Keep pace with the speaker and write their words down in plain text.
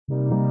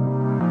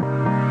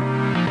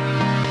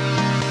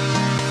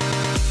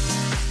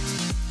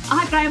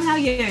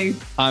you?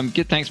 I'm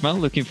good, thanks, Mel.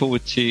 Looking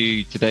forward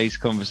to today's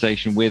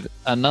conversation with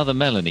another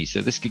Melanie.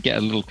 So this could get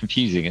a little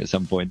confusing at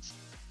some points.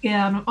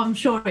 Yeah, I'm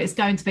sure it's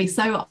going to be.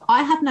 So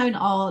I have known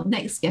our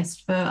next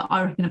guest for,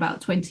 I reckon,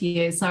 about 20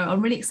 years. So I'm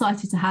really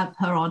excited to have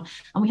her on.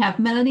 And we have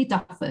Melanie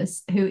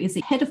Duffus, who is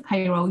the Head of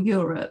Payroll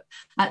Europe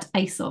at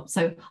ASOP.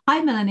 So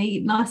hi,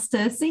 Melanie. Nice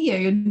to see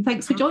you. And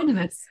thanks for joining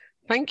us.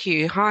 Thank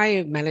you.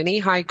 Hi, Melanie.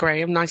 Hi,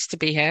 Graham. Nice to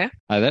be here.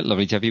 Hi there.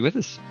 Lovely to have you with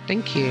us.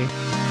 Thank you.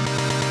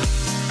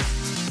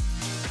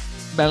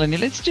 Melanie,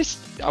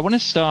 I want to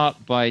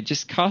start by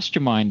just cast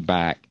your mind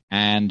back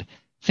and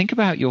think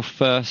about your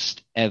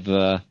first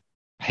ever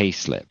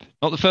payslip.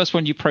 Not the first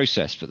one you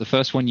processed, but the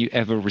first one you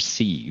ever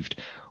received.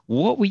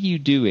 What were you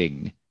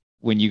doing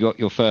when you got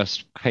your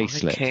first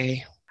payslip?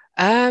 Okay.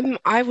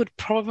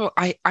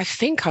 I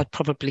think I'd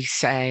probably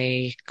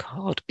say,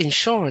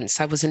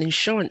 insurance. I was an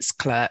insurance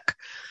clerk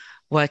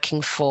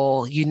working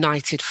for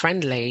United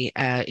Friendly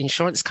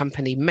insurance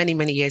company many,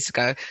 many years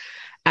ago.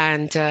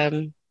 And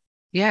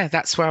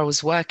that's where I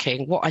was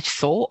working. What I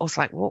thought, I was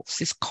like, what's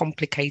this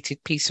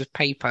complicated piece of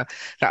paper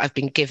that I've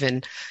been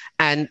given?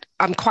 And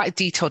I'm quite a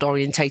detailed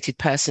orientated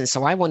person,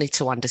 so I wanted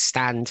to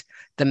understand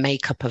the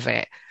makeup of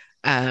it.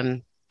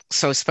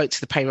 So I spoke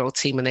to the payroll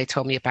team and they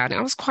told me about it.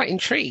 I was quite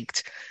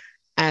intrigued.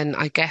 And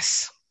I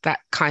guess that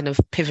kind of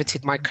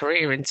pivoted my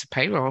career into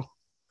payroll.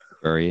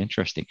 Very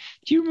interesting.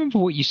 Do you remember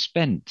what you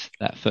spent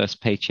that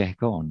first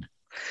paycheck on?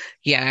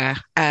 Yeah,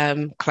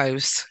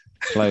 clothes.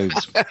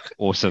 Clothes.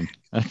 Awesome.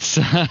 That's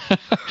and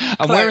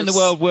where in the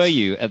world were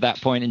you at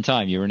that point in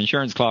time? You were an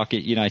insurance clerk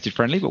at United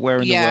Friendly, but where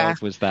in the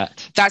world was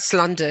that? That's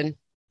London.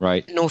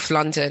 Right. North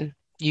London,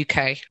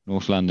 UK.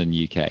 North London,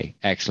 UK.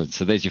 Excellent.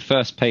 So there's your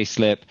first pay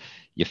slip,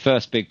 your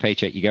first big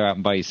paycheck. You go out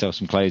and buy yourself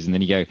some clothes, and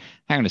then you go,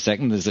 hang on a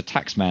second, there's a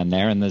tax man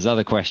there and there's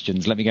other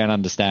questions. Let me go and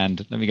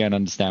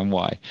understand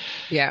why.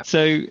 Yeah.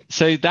 So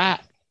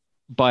that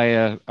by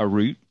a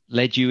route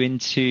led you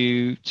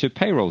into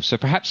payroll. So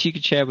perhaps you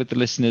could share with the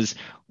listeners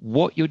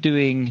what you're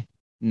doing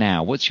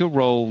now. What's your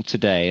role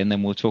today? And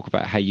then we'll talk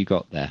about how you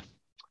got there.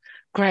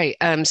 Great.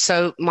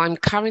 So I'm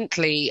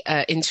currently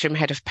interim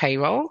head of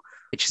payroll,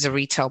 which is a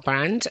retail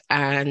brand.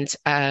 And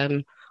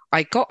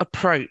I got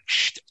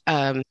approached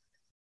and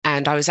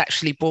I was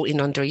actually brought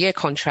in under a year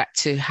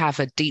contract to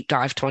have a deep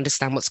dive to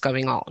understand what's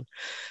going on.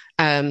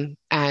 And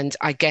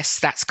I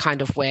guess that's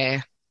kind of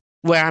where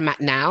I'm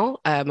at now.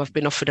 I've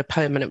been offered a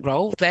permanent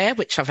role there,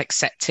 which I've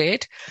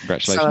accepted.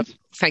 Congratulations. So,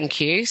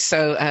 thank you.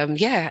 So, I'm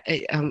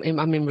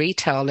in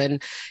retail.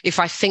 And if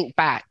I think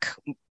back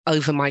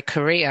over my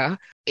career,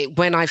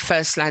 when I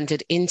first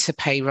landed into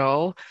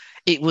payroll,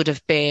 it would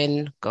have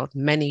been,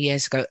 many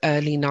years ago,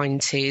 early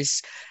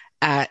 90s,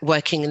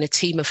 working in a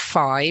team of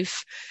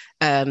 5,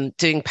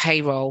 doing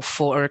payroll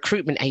for a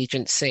recruitment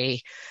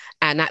agency.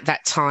 And at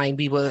that time,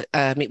 we were,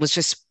 it was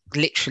just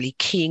literally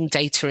keying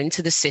data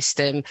into the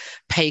system,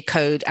 pay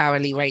code,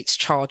 hourly rates,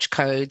 charge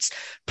codes,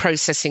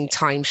 processing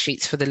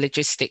timesheets for the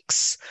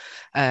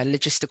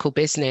logistical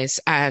business,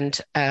 and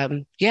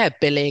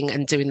billing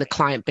and doing the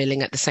client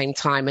billing at the same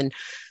time. And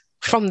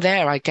from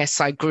there, I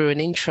guess I grew an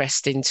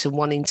interest into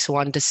wanting to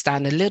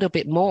understand a little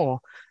bit more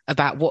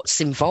about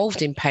what's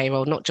involved in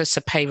payroll, not just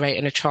a pay rate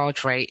and a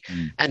charge rate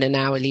and an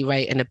hourly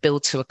rate and a bill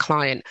to a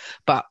client,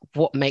 but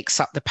what makes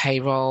up the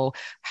payroll,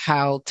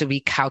 how do we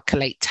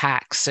calculate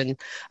tax? And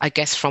I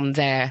guess from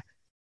there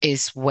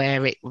is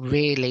where it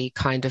really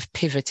kind of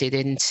pivoted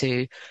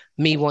into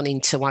me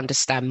wanting to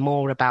understand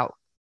more about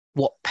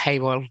what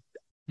payroll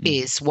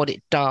is, what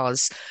it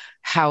does,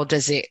 how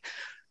does a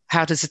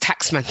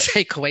taxman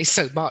take away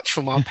so much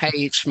from our pay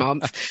each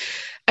month?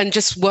 And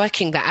just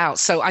working that out.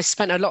 So I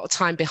spent a lot of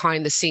time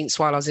behind the scenes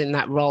while I was in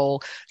that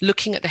role,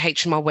 looking at the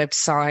HMR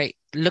website,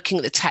 looking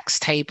at the tax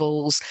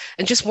tables,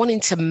 and just wanting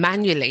to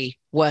manually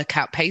work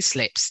out pay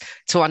slips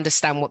to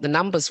understand what the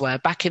numbers were.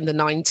 Back in the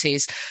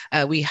 90s,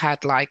 we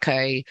had like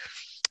a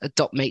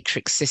dot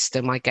matrix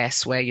system, I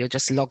guess, where you're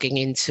just logging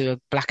into a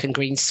black and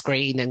green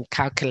screen and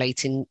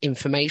calculating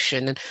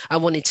information. And I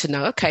wanted to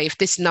know, okay, if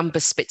this number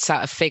spits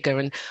out a figure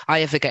and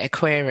I ever get a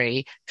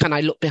query, can I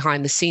look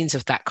behind the scenes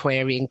of that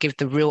query and give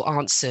the real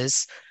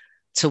answers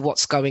to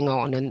what's going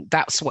on? And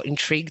that's what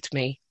intrigued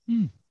me.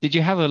 Did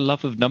you have a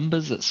love of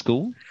numbers at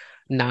school?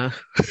 No.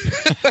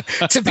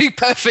 To be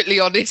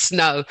perfectly honest,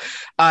 no.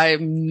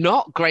 I'm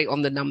not great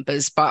on the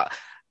numbers, but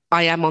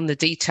I am on the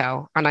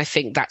detail, and I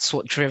think that's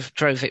what drove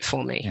it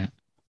for me. Yeah.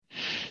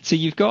 So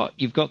you've got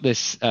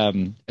this.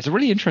 It's a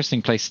really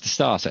interesting place to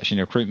start, actually, in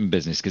a recruitment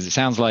business, because it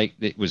sounds like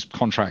it was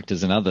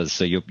contractors and others.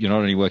 So you're not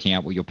only working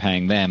out what you're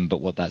paying them,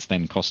 but what that's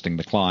then costing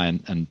the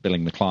client and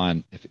billing the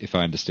client, if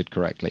I understood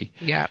correctly.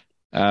 Yeah.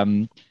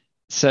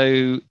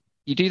 So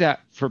you do that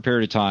for a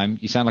period of time.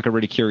 You sound like a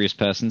really curious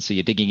person. So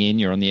you're digging in.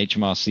 You're on the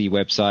HMRC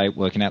website,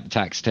 working out the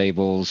tax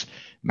tables.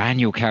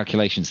 Manual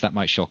calculations, that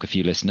might shock a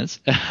few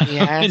listeners.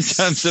 Yes.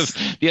 In terms of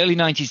the early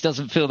 90s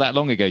doesn't feel that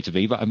long ago to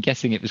me, but I'm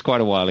guessing it was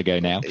quite a while ago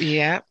now.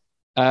 Yeah.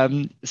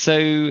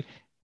 So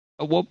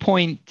At what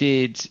point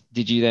did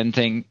you then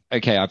think,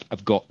 okay,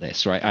 I've got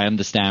this, right? I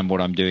understand what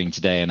I'm doing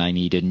today, and I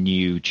need a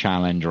new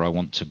challenge, or I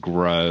want to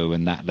grow,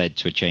 and that led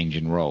to a change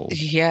in role?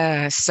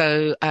 Yeah.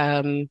 So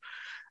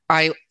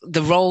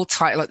the role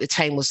title at the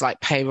time was like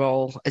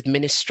payroll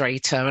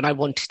administrator, and I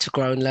wanted to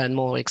grow and learn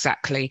more,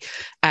 exactly.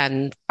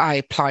 And I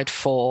applied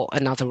for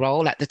another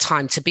role at the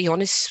time. To be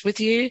honest with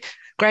you,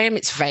 Graham,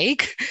 it's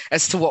vague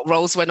as to what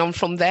roles went on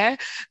from there.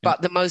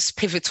 But the most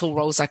pivotal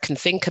roles I can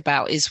think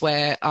about is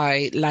where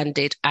I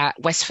landed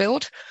at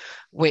Westfield,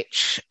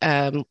 which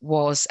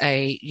was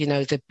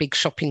the big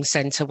shopping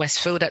centre,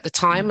 Westfield at the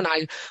time. And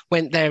I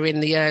went there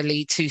in the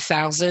early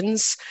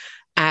 2000s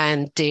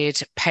and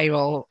did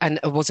payroll, and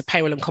was a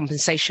payroll and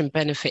compensation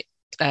benefit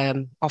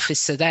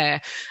officer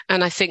there.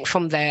 And I think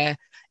from there,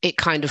 it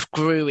kind of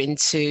grew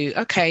into,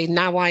 okay,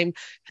 now I'm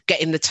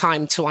getting the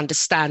time to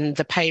understand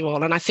the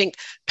payroll. And I think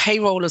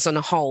payrollers on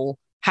a whole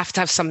have to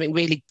have something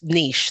really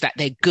niche that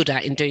they're good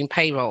at in doing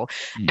payroll.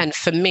 And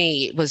for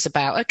me, it was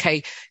about,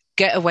 okay,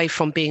 get away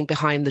from being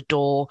behind the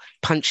door,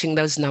 punching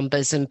those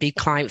numbers, and be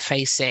client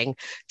facing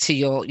to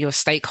your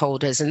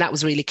stakeholders. And that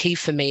was really key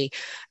for me.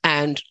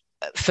 And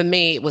for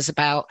me, it was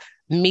about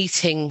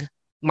meeting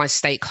my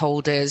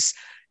stakeholders.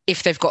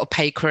 If they've got a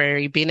pay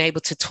query, being able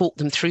to talk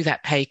them through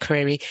that pay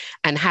query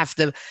and have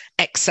the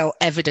Excel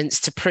evidence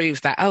to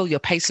prove that, oh, your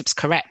pay slip's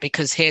correct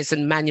because here's the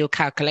manual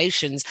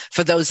calculations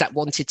for those that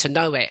wanted to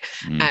know it.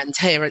 And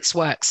here it's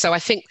worked. So I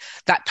think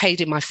that paid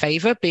in my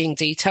favor, being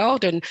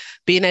detailed and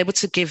being able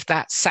to give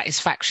that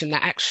satisfaction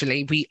that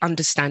actually we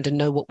understand and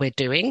know what we're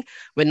doing.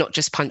 We're not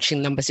just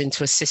punching numbers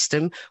into a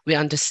system. We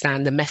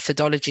understand the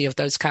methodology of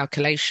those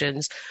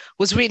calculations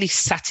was really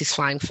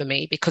satisfying for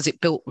me because it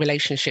built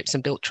relationships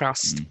and built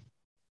trust.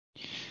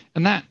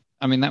 And that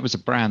was a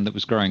brand that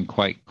was growing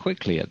quite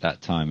quickly at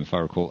that time, if I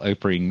recall,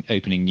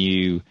 opening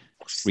new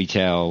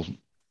retail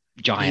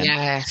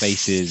giant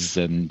spaces.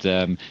 And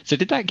so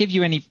did that give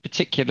you any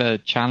particular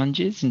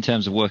challenges in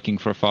terms of working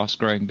for a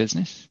fast-growing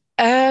business?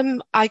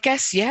 I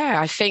guess,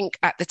 yeah. I think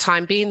at the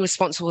time, being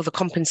responsible for the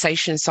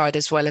compensation side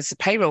as well as the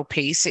payroll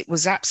piece, it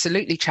was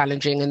absolutely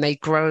challenging, and they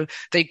grew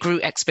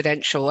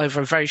exponential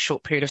over a very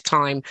short period of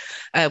time.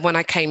 When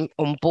I came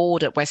on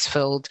board at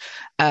Westfield,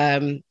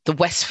 the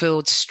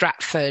Westfield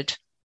Stratford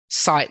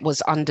site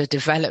was under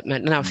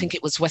development. And I think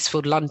it was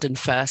Westfield London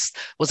first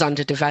was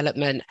under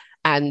development.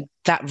 And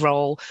that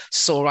role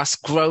saw us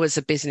grow as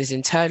a business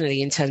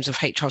internally in terms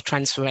of HR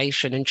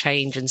transformation and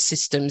change and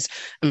systems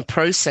and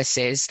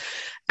processes,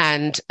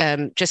 and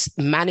just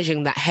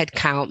managing that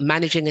headcount,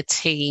 managing a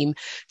team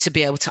to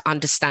be able to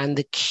understand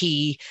the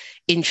key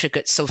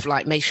intricacies of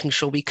like making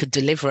sure we could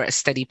deliver at a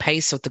steady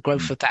pace of the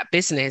growth of that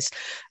business.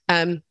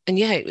 And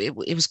yeah,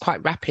 it was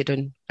quite rapid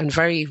and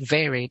very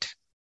varied.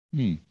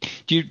 Do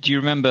you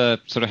remember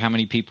sort of how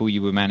many people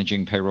you were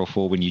managing payroll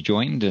for when you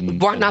joined? And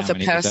one other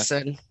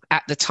person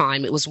at the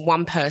time. It was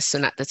one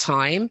person at the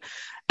time,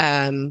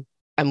 and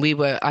we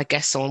were, I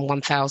guess, on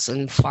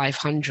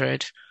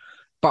 1,500.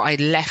 But I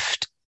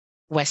left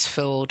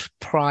Westfield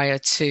prior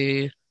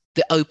to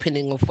the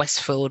opening of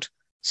Westfield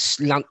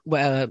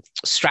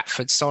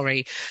Stratford,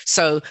 sorry.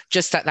 So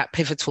just at that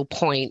pivotal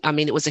point, I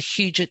mean, it was a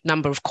huge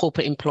number of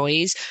corporate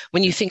employees.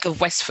 When you think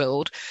of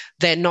Westfield,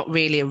 they're not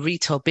really a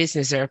retail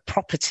business, they're a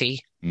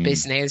property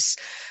business.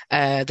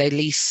 They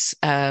lease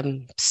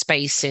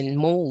space in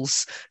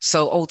malls.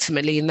 So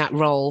ultimately in that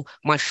role,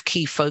 my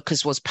key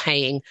focus was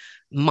paying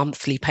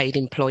monthly paid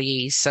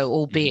employees. So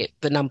albeit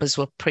the numbers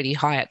were pretty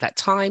high at that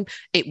time,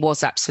 it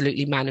was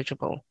absolutely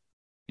manageable.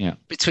 Yeah.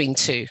 Between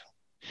two.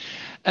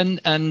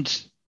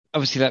 And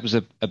obviously that was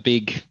a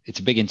big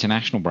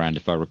international brand,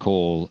 if I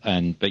recall,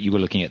 but you were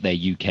looking at their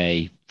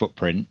UK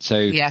footprint. So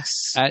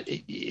yes,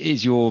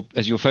 has your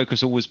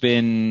focus always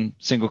been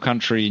single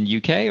country in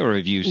UK, or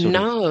have you sort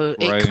of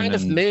it kind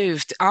of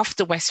moved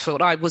after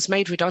Westfield? I was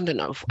made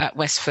redundant at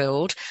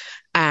Westfield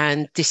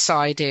and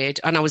decided,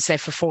 and I was there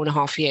for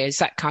 4.5 years.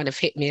 That kind of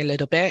hit me a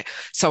little bit.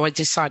 So I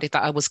decided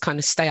that I was kind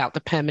of stay out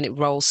the permanent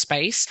role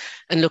space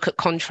and look at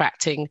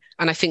contracting.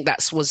 And I think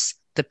that was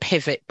the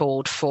pivot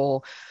board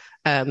for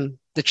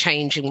the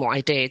change in what I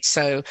did.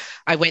 So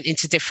I went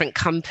into different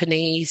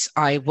companies.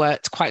 I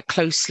worked quite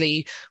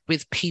closely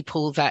with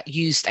people that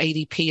used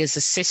ADP as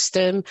a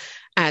system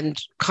and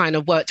kind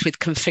of worked with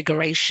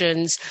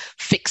configurations,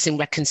 fixing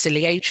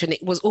reconciliation.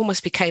 It was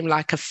almost became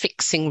like a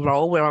fixing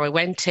role where I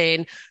went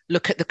in,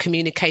 look at the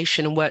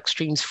communication and work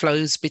streams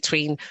flows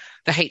between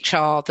the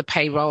HR, the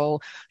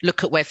payroll,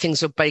 look at where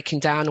things were breaking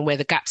down and where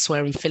the gaps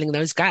were and filling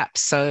those gaps.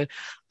 So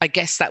I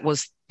guess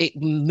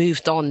it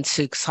moved on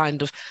to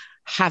kind of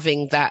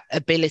having that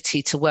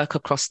ability to work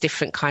across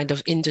different kind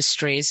of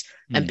industries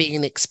and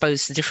being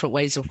exposed to different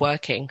ways of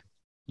working.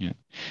 Yeah.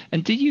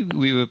 And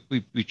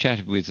we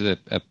chatted with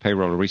a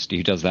payroller recently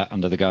who does that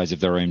under the guise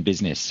of their own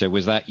business. So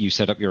was that you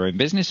set up your own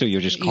business, or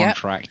you're just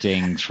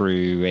contracting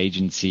through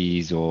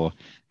agencies, or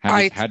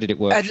how did it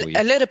work for you?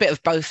 A little bit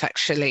of both,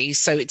 actually.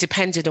 So it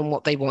depended on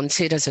what they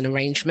wanted as an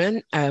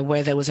arrangement.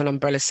 Where there was an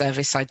umbrella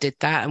service, I did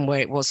that. And where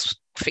it was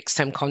fixed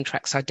term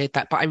contracts, I did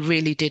that. But I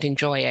really did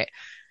enjoy it.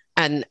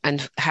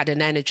 and had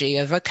an energy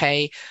of,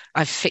 okay,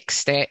 I've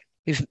fixed it.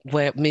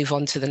 We'll move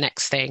on to the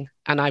next thing.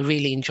 And I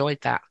really enjoyed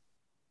that.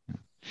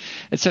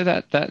 And so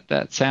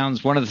that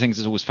sounds, one of the things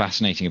that's always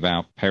fascinating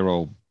about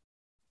payroll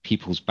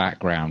people's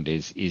background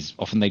is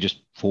often they just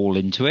fall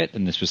into it.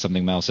 And this was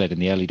something Mel said in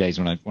the early days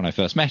when I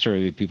first met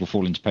her. People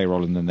fall into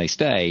payroll and then they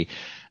stay.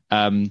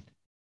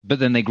 But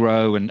then they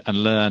grow and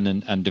learn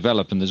and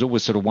develop. And there's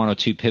always sort of one or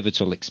two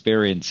pivotal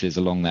experiences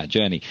along that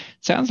journey. It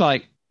sounds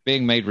like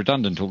being made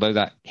redundant, although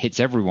that hits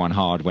everyone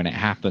hard when it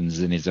happens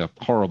and is a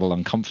horrible,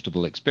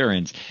 uncomfortable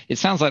experience, it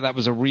sounds like that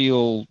was a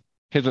real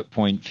pivot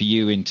point for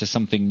you into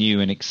something new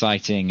and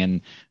exciting.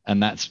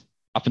 And that's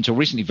up until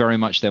recently very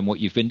much then what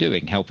you've been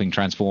doing, helping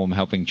transform,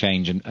 helping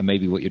change, and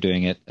maybe what you're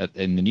doing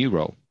in the new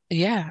role.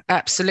 Yeah,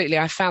 absolutely.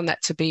 I found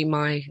that to be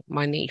my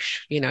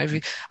niche.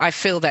 I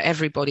feel that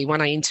everybody,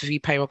 when I interview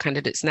payroll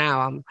candidates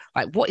now, I'm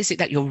like, what is it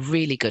that you're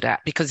really good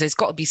at? Because there's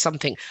got to be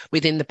something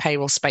within the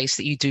payroll space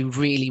that you do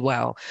really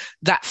well.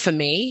 That for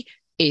me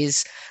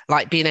is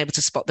like being able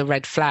to spot the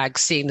red flags,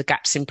 seeing the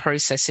gaps in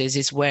processes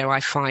is where I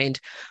find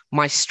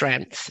my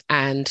strength.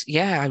 And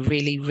yeah, I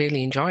really,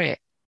 really enjoy it,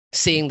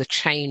 seeing the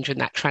change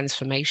and that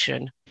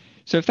transformation.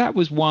 So if that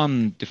was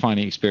one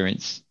defining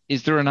experience,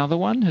 is there another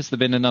one? Has there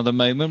been another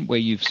moment where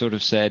you've sort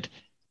of said,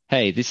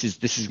 hey, this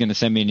is going to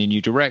send me in a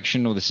new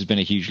direction, or this has been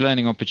a huge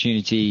learning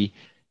opportunity,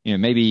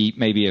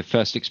 maybe a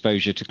first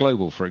exposure to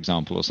global, for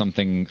example, or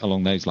something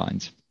along those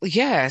lines?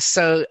 Yeah.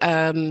 So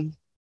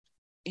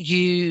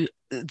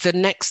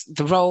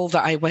the role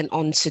that I went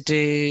on to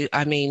do,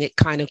 I mean, it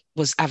kind of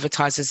was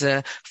advertised as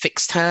a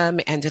fixed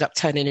term. It ended up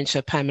turning into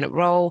a permanent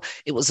role.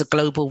 It was a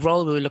global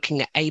role. We were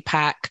looking at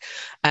APAC,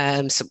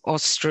 some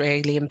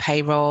Australian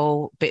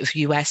payroll, bit of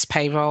US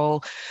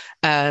payroll,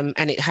 and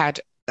it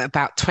had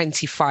about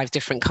 25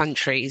 different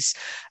countries.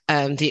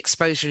 The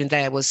exposure in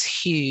there was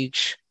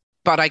huge.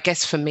 But I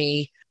guess for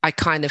me, I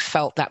kind of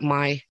felt that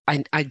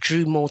I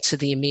drew more to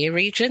the EMEA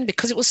region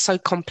because it was so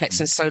complex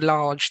and so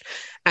large,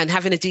 and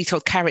having a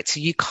detailed character,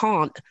 you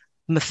can't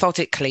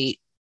methodically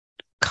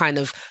kind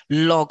of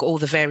log all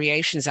the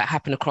variations that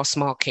happen across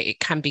market. It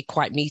can be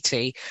quite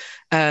meaty.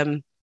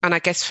 And I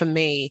guess for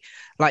me,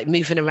 like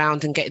moving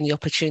around and getting the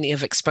opportunity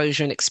of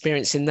exposure and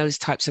experience in those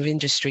types of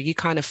industry, you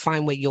kind of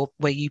find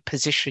where you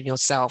position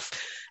yourself.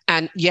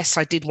 And yes,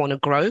 I did want to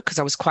grow because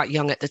I was quite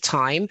young at the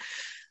time,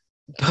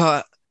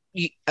 but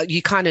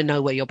you kind of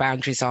know where your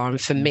boundaries are. And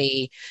for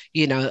me,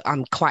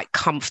 I'm quite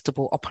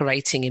comfortable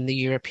operating in the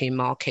European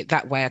market.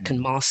 That way I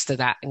can master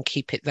that and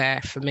keep it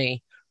there for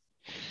me.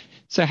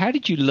 So how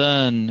did you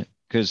learn?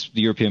 Because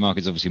the European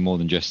market is obviously more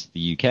than just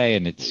the UK,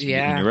 and it's in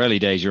your early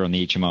days, you're on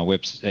the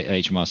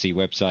HMRC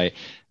website.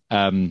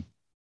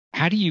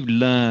 How do you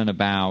learn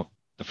about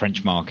the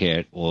French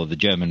market or the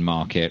German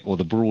market or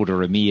the broader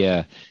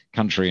EMEA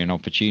country and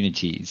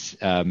opportunities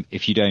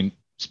if you don't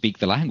speak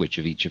the language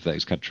of each of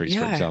those countries,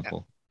 for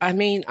example? I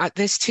mean,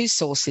 there's two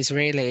sources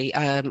really.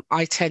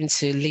 I tend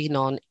to lean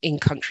on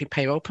in-country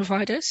payroll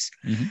providers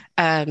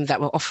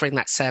that were offering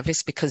that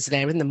service because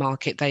they're in the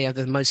market, they are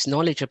the most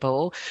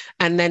knowledgeable.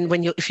 And then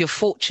if you're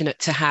fortunate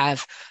to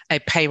have a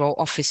payroll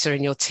officer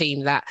in your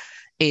team that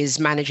is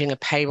managing a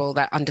payroll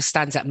that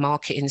understands that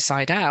market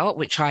inside out,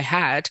 which I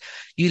had,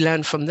 you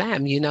learn from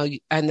them,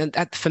 and then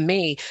for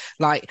me,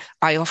 like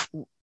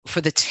for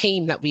the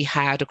team that we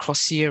had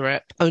across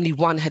Europe, only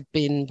one had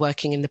been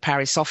working in the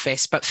Paris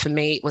office. But for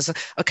me, it was,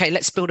 okay,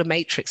 let's build a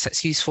matrix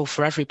that's useful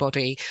for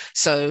everybody.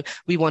 So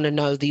we want to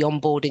know the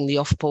onboarding, the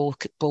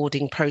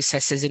offboarding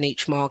processes in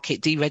each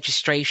market,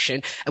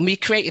 deregistration. And we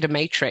created a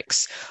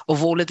matrix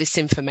of all of this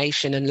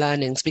information and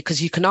learnings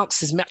because you can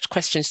ask as much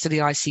questions to the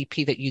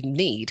ICP that you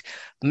need,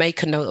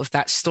 make a note of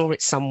that, store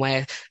it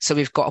somewhere. So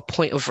we've got a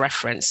point of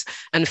reference.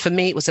 And for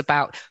me, it was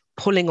about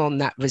pulling on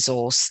that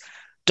resource,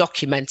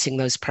 documenting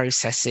those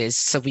processes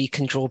so we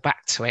can draw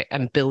back to it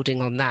and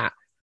building on that.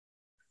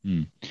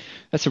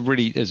 There's a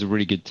really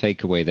good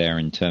takeaway there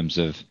in terms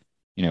of,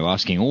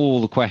 asking all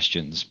the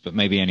questions, but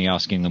maybe only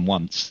asking them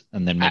once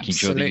and then making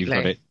sure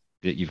that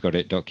you've got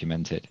it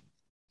documented.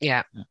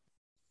 Yeah.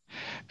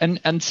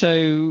 And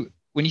so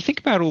when you think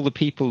about all the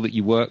people that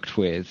you worked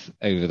with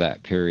over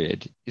that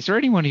period, is there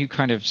anyone who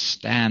kind of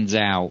stands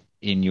out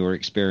in your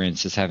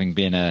experience as having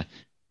been a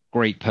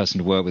great person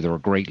to work with or a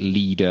great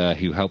leader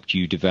who helped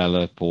you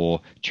develop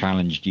or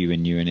challenged you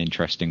in new and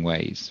interesting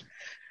ways?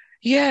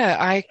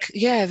 Yeah,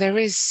 there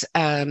is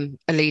a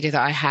leader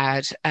that I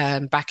had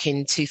back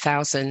in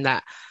 2000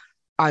 that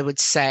I would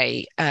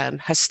say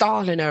her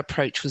style and her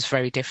approach was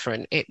very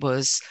different. It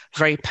was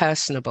very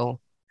personable.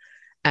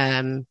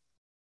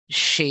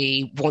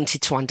 She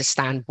wanted to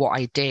understand what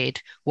I did,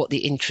 what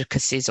the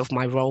intricacies of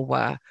my role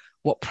were,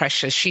 what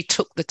pressures. She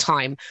took the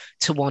time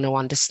to want to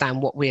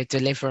understand what we're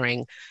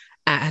delivering.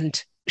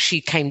 And she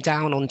came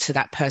down onto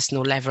that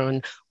personal level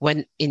and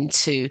went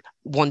into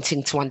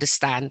wanting to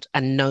understand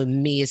and know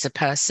me as a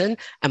person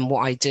and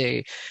what I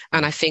do.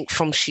 And I think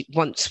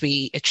once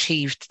we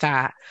achieved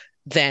that,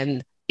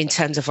 then in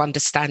terms of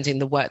understanding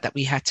the work that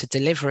we had to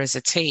deliver as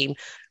a team,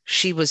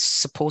 she was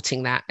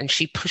supporting that and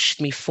she pushed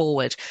me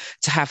forward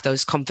to have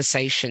those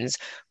conversations,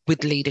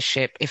 with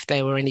leadership if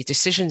there were any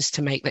decisions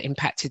to make that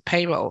impacted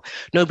payroll.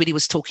 Nobody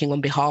was talking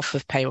on behalf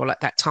of payroll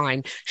at that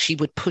time. She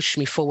would push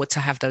me forward to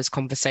have those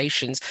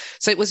conversations.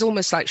 So it was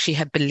almost like she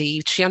had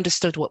believed, she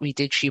understood what we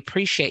did, she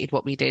appreciated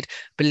what we did,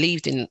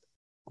 believed in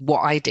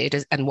what I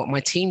did and what my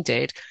team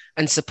did,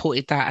 and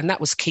supported that. And that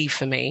was key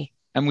for me.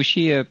 And was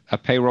she a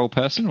payroll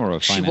person or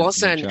a finance? She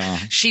wasn't.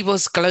 She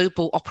was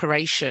global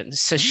operations.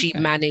 So she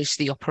managed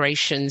the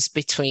operations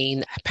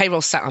between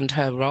payroll, sat under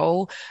her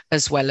role,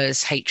 as well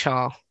as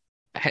HR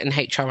and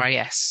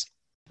HRIS.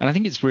 And I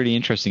think it's really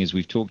interesting as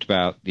we've talked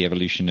about the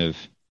evolution of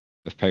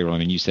payroll. I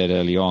mean, you said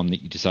early on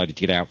that you decided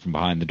to get out from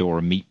behind the door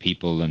and meet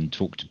people and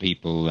talk to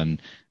people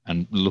and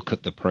look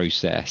at the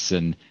process.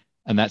 And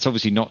that's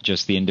obviously not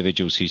just the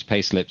individuals whose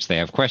pay slips they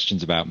have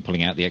questions about and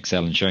pulling out the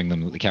Excel and showing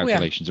them that the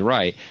calculations are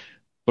right,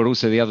 but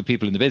also the other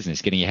people in the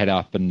business getting your head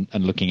up and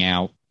looking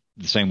out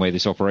the same way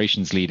this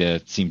operations leader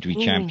seemed to be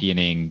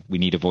championing, we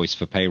need a voice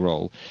for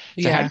payroll.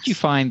 So how did you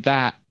find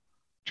that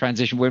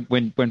transition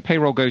when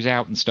payroll goes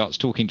out and starts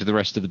talking to the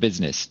rest of the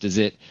business? Does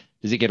it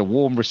get a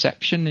warm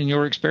reception in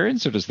your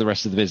experience, or does the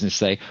rest of the business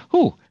say,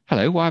 oh,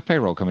 hello, why are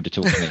payroll coming to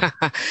talk to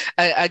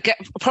me?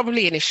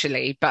 Probably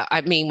initially, but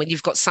I mean, when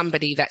you've got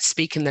somebody that's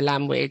speaking the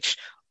language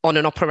on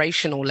an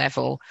operational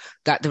level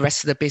that the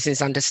rest of the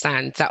business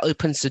understand, that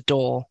opens the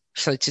door,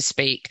 so to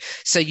speak.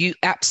 So you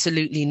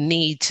absolutely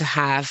need to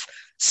have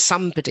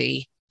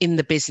somebody in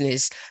the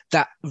business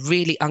that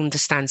really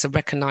understands and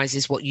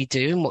recognizes what you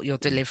do and what you're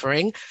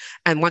delivering.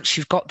 And once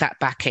you've got that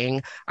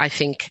backing, I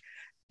think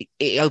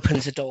it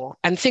opens a door.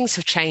 And things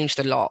have changed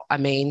a lot. I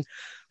mean,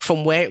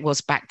 from where it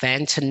was back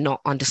then to not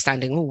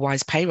understanding, oh, why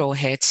is payroll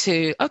here,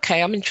 to,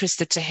 okay, I'm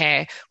interested to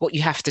hear what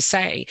you have to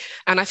say.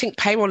 And I think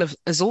payroll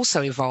has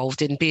also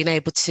evolved in being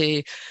able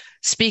to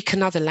speak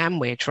another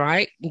language,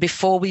 right?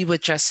 Before we were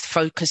just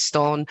focused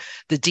on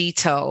the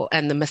detail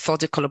and the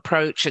methodical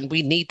approach, and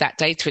we need that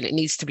data and it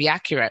needs to be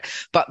accurate.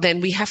 But then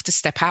we have to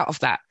step out of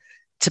that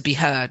to be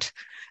heard.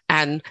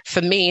 And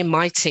for me and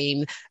my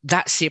team,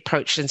 that's the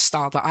approach and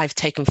style that I've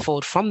taken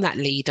forward from that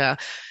leader,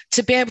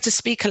 to be able to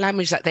speak a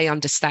language that they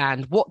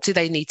understand. What do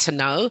they need to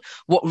know?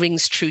 What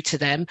rings true to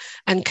them?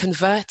 And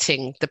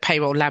converting the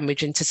payroll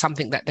language into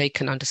something that they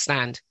can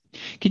understand.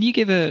 Can you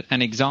give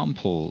an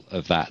example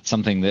of that?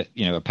 Something that,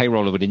 a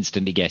payroller would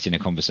instantly get in a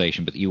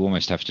conversation, but you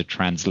almost have to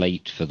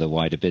translate for the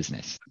wider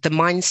business. The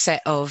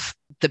mindset of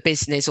the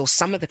business, or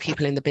some of the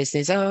people in the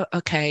business, oh,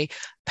 okay,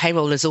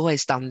 payroll has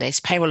always done this.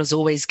 Payroll has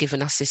always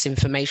given us this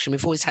information.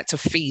 We've always had to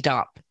feed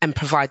up and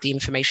provide the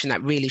information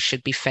that really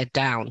should be fed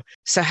down.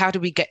 So how do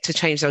we get to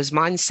change those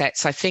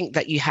mindsets? I think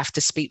that you have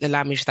to speak the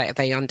language that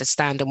they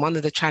understand. And one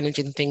of the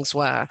challenging things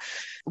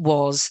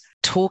was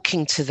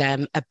talking to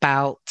them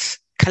about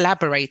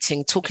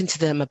collaborating, talking to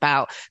them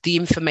about the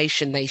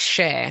information they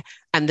share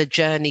and the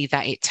journey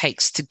that it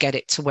takes to get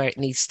it to where it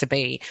needs to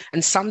be.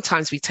 And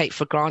sometimes we take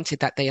for granted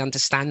that they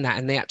understand that,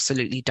 and they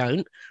absolutely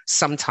don't,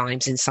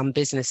 sometimes in some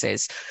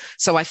businesses.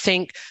 So I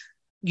think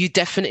you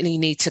definitely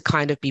need to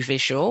kind of be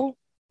visual,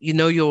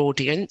 your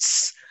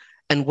audience,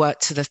 and work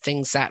to the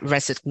things that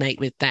resonate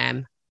with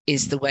them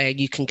is the way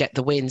you can get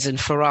the wins. And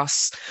for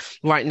us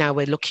right now,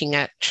 we're looking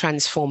at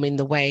transforming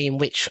the way in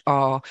which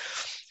our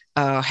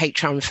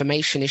HR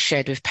information is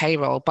shared with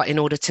payroll. But in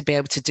order to be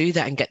able to do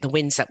that and get the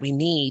wins that we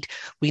need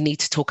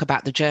to talk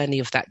about the journey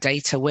of that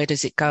data. Where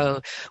does it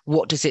go?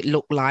 What does it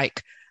look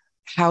like?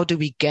 How do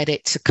we get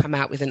it to come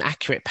out with an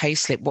accurate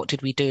payslip? What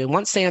did we do? And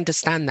once they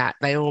understand that,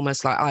 they're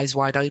almost like eyes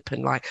wide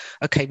open, like,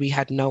 okay, we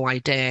had no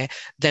idea.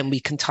 Then we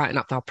can tighten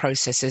up our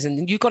processes.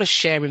 And you've got to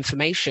share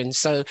information.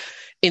 So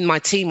in my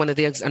team,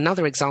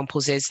 another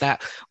examples is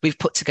that we've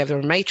put together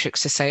a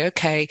matrix to say,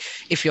 okay,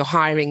 if you're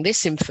hiring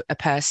this a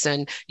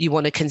person, you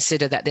want to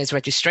consider that there's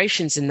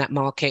registrations in that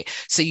market.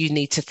 So you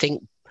need to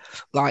think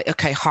like,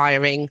 okay,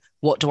 hiring,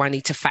 what do I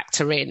need to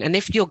factor in? And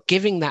if you're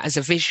giving that as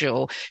a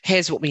visual,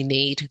 here's what we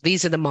need.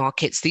 These are the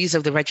markets. These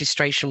are the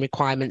registration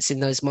requirements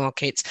in those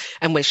markets.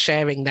 And we're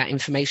sharing that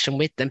information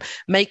with them,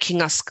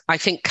 making us, I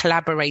think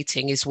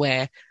collaborating is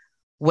where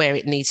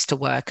it needs to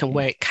work and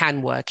where it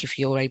can work if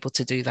you're able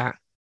to do that.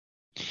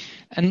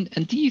 And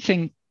do you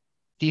think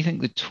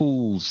the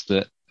tools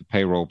that the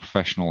payroll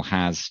professional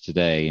has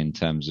today in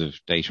terms of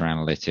data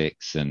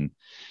analytics and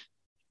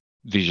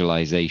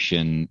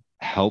visualization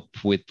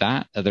help with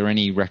that? Are there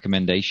any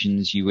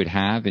recommendations you would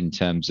have in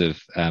terms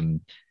of, can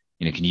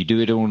you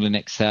do it all in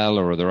Excel,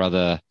 or are there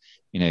other,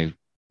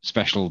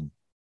 special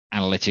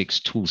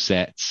analytics tool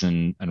sets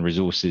and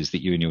resources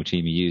that you and your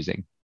team are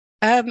using?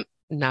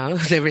 No,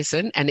 there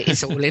isn't. And it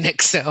is all in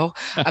Excel.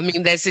 I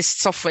mean, there's this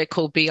software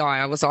called BI.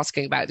 I was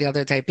asking about the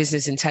other day,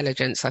 Business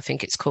Intelligence, I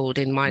think it's called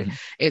there's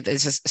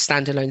a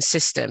standalone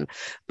system.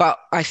 But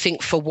I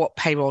think for what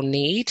payroll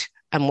need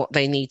and what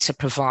they need to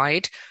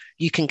provide,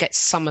 you can get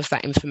some of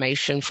that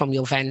information from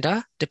your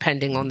vendor,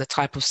 depending on the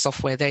type of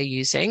software they're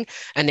using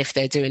and if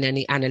they're doing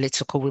any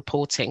analytical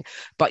reporting.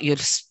 But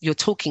you're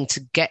talking to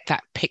get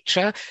that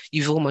picture,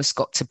 you've almost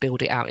got to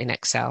build it out in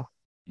Excel.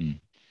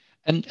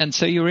 And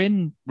so you're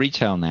in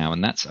retail now,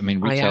 and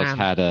retail's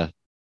had a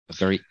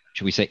very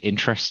should we say,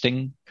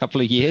 interesting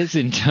couple of years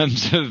in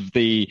terms of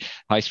the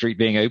high street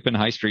being open,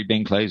 high street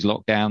being closed,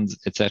 lockdowns,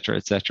 et cetera,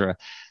 et cetera.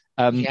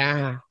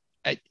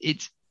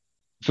 It's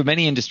for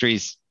many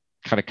industries,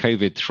 kind of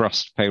COVID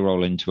thrust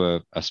payroll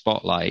into a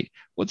spotlight.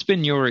 What's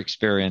been your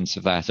experience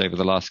of that over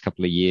the last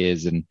couple of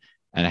years, and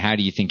how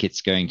do you think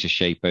it's going to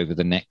shape over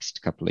the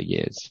next couple of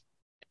years?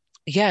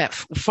 Yeah,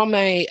 from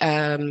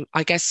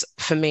I guess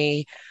for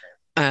me,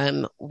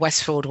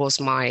 Westfield was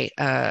my,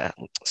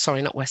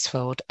 not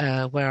Westfield,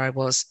 where I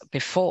was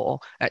before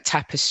at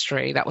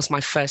Tapestry. That was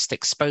my first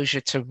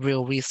exposure to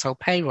real retail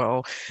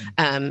payroll.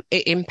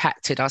 It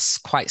impacted us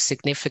quite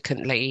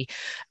significantly.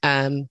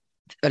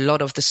 A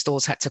lot of the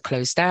stores had to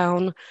close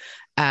down.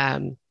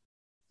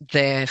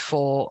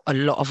 Therefore, a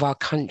lot of our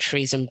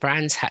countries and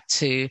brands had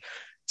to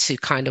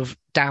kind of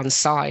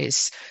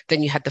downsize.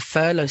 Then you had the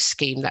furlough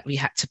scheme that we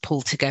had to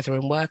pull together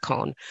and work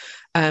on.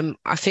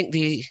 I think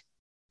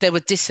there were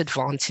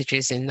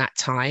disadvantages in that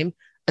time,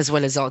 as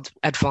well as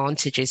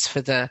advantages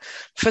for the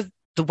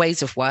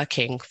ways of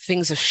working.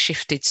 Things have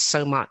shifted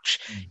so much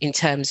in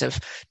terms of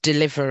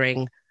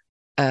delivering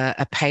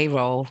a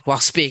payroll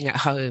whilst being at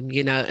home,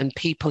 and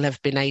people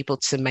have been able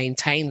to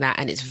maintain that.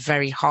 And it's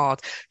very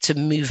hard to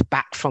move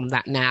back from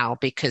that now,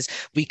 because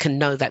we can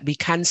know that we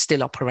can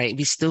still operate,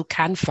 we still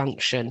can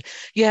function.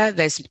 Yeah,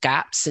 there's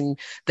gaps and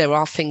there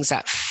are things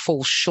that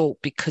fall short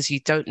because you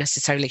don't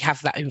necessarily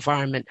have that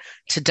environment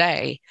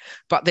today,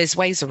 but there's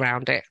ways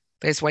around it.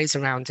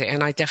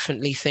 And I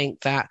definitely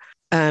think that,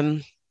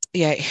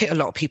 it hit a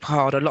lot of people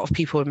hard. A lot of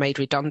people were made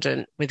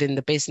redundant within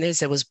the business.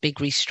 There was big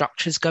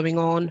restructures going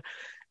on.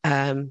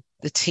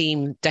 The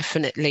team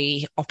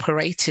definitely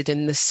operated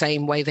in the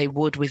same way they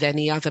would with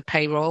any other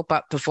payroll,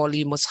 but the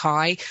volume was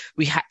high.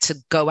 We had to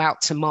go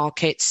out to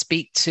market,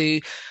 speak to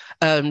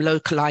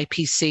local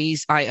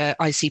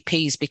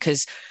ICPs,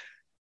 because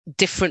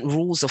different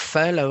rules of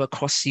furlough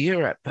across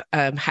Europe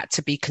had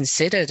to be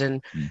considered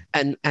and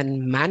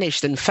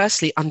managed, and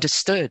firstly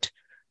understood.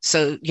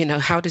 So,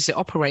 how does it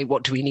operate?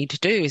 What do we need to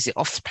do? Is it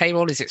off the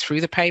payroll? Is it through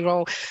the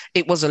payroll?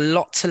 It was a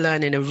lot to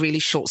learn in a really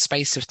short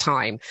space of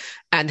time.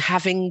 And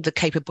having the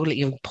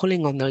capability of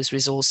pulling on those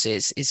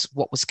resources is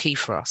what was key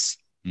for us.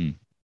 Yeah.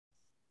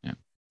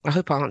 I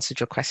hope I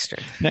answered your question.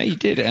 No, you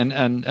did.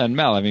 And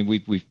Mel, I mean,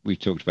 we've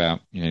talked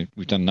about,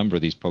 we've done a number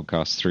of these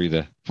podcasts through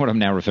what I'm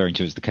now referring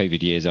to as the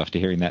COVID years, after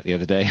hearing that the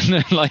other day,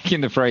 liking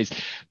the phrase.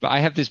 But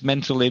I have this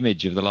mental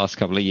image of the last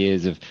couple of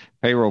years of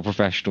payroll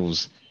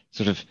professionals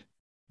sort of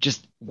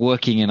just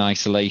working in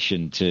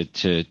isolation to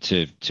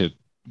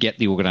get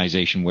the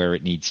organization where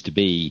it needs to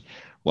be,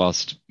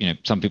 whilst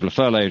some people are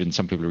furloughed and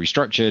some people are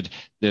restructured.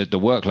 The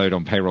workload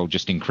on payroll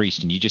just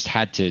increased, and you just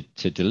had to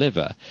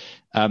deliver.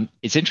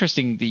 It's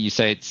interesting that you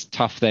say it's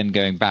tough then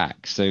going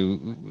back.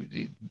 So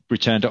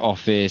return to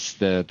office,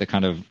 the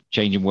kind of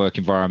change in work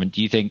environment.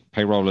 Do you think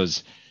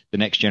payrollers, the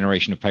next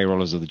generation of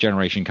payrollers, or the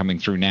generation coming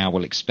through now,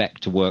 will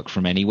expect to work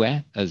from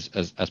anywhere as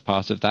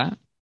part of that?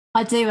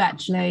 I do,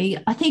 actually.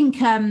 I think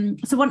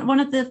so. One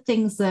of the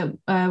things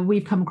that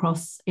we've come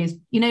across is,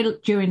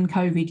 during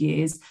COVID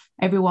years,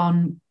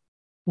 everyone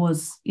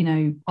was,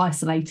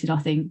 isolated, I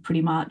think,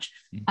 pretty much.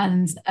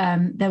 And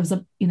there was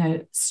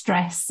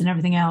stress and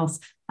everything else.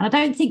 And I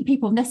don't think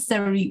people have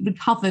necessarily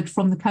recovered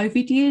from the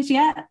COVID years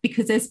yet,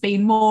 because there's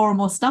been more and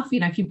more stuff.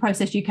 If you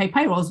process UK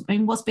payrolls, I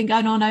mean, what's been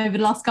going on over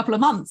the last couple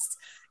of months,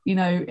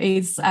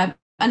 is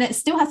and it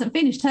still hasn't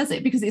finished, has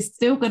it? Because it's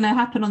still going to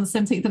happen on the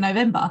 17th of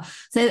November.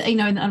 So,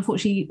 and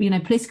unfortunately,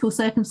 political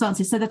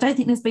circumstances. So I don't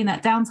think there's been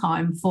that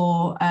downtime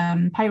for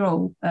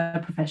payroll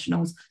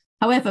professionals.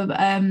 However,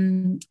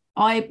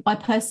 I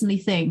personally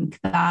think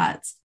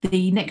that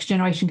the next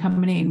generation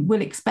coming in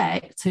will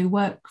expect to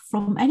work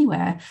from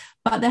anywhere.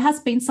 But there has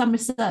been some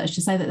research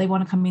to say that they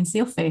want to come into the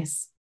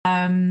office.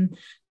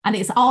 And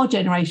it's our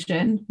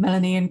generation,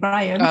 Melanie and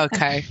Graham,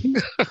 okay,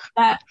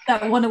 that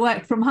want to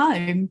work from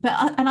home.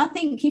 And I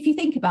think, if you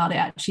think about it,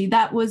 actually,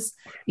 that was,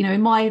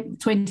 in my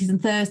 20s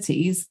and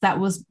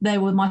 30s, they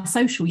were my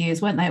social years,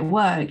 weren't they, at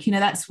work?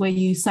 That's where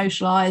you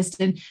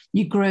socialised and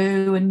you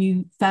grew and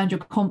you found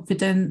your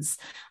confidence.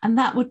 And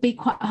that would be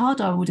quite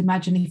hard, I would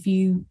imagine, if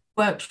you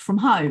worked from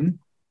home.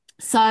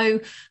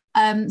 So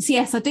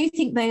yes, I do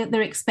think they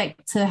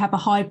expect to have a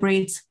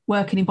hybrid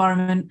working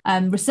environment.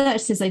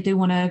 Research says they do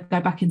want to go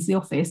back into the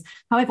office.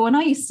 However, when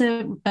I used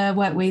to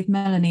work with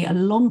Melanie a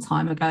long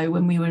time ago,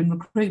 when we were in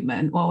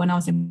recruitment, or when I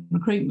was in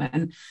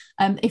recruitment,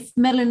 if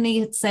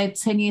Melanie had said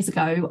 10 years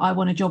ago, I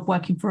want a job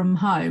working from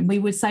home, we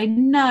would say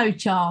no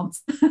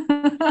chance.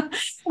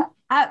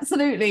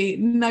 Absolutely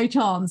no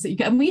chance that you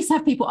can. And we used to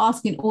have people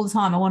asking all the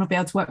time, I want to be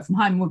able to work from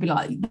home. And we'd be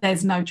like,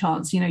 there's no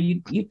chance.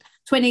 You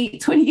 20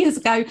 years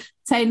ago,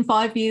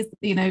 5 years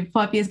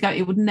ago,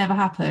 it would never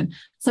happen.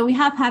 So we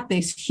have had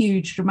this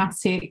huge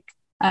dramatic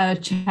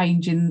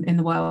change in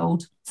the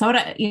world. So I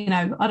don't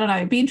know.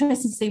 It'd be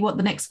interesting to see what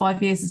the next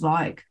 5 years is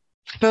like.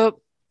 But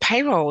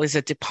payroll as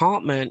a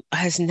department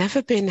has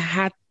never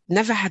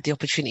had the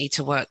opportunity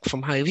to work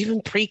from home,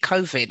 even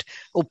pre-COVID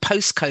or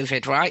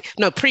post-COVID, right?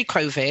 No,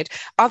 pre-COVID,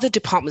 other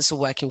departments are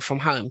working from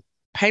home.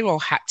 payroll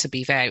had to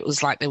be there. It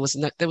was like there was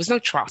no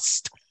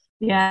trust.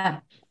 Yeah.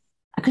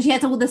 Because you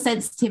had all the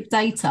sensitive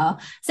data.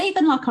 So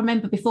even like I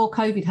remember before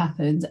COVID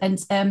happened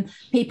and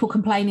people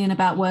complaining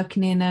about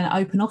working in an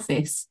open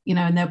office, you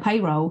know, and their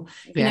payroll,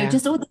 you know,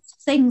 just all the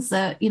things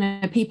that, you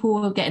know, people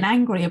were getting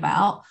angry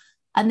about.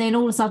 And then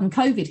all of a sudden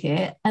COVID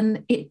hit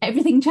and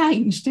everything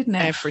changed, didn't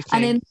it? Everything.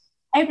 And then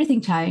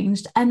everything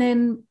changed. And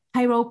then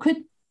payroll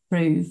could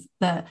prove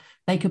that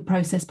they could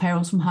process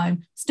payrolls from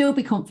home, still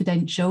be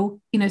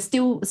confidential, you know,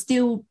 still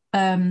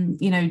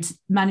you know, to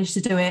manage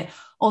to do it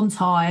on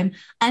time.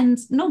 And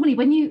normally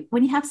when you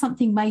have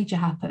something major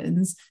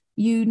happens,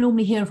 you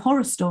normally hear of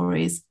horror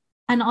stories.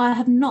 And I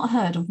have not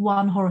heard of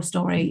one horror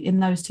story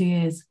in those 2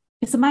 years.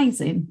 It's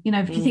amazing. You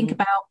know, if you think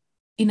about,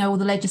 you know, all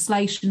the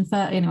legislation for,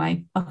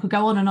 anyway, I could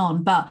go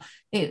on, but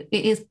it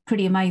is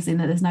pretty amazing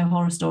that there's no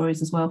horror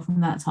stories as well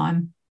from that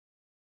time.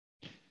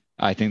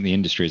 I think the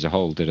industry as a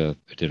whole did a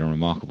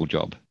remarkable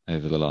job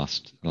over the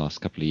last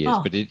couple of years.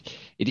 But it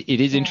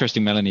is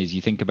interesting, Melanie, as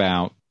you think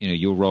about, you know,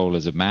 your role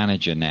as a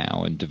manager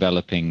now and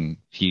developing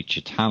future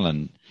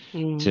talent.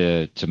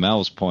 To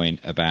Mel's point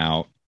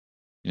about,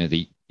 you know,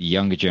 the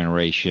younger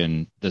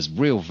generation, there's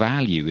real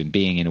value in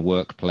being in a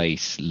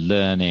workplace,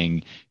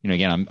 learning. You know,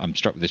 again, I'm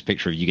struck with this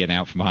picture of you getting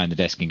out from behind the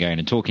desk and going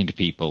and talking to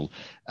people.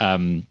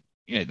 You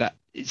know, that.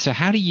 So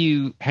how do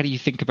you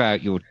think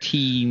about your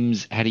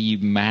teams? How do you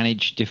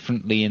manage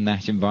differently in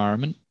that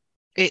environment?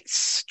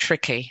 It's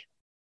tricky.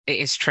 It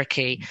is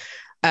tricky.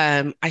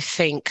 I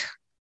think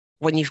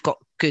when you've got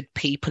good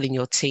people in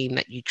your team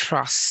that you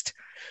trust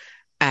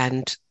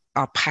and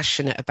are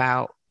passionate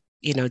about,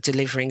 you know,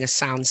 delivering a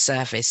sound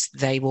service,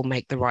 they will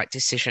make the right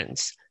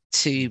decisions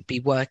to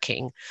be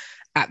working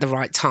at the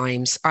right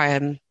times.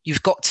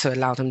 You've got to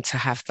allow them to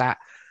have that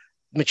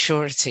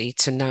maturity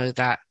to know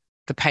that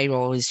the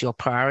payroll is your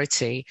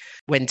priority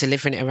when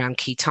delivering it around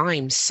key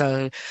times.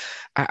 So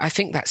I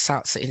think that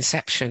starts at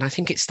inception. I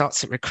think it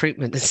starts at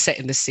recruitment and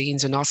setting the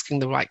scenes and asking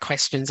the right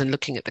questions and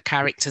looking at the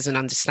characters and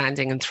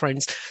understanding and throwing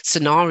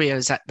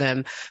scenarios at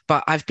them.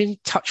 But I've been,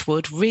 touch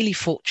wood, really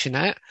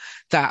fortunate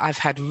that I've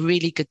had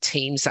really good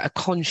teams that are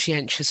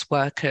conscientious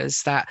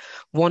workers that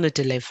want to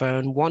deliver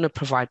and want to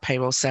provide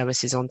payroll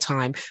services on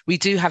time. We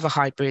do have a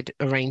hybrid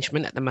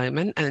arrangement at the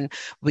moment, and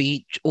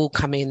we all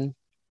come in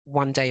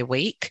 1 day a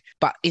week,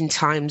 but in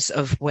times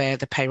of where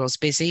the payroll's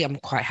busy, I'm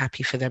quite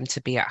happy for them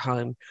to be at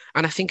home.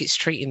 And I think it's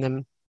treating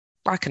them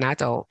like an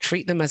adult,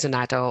 treat them as an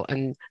adult,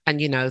 and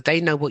you know, they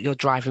know what you're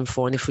driving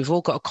for. And if we've all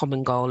got a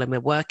common goal and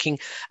we're working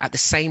at the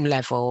same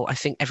level, I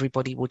think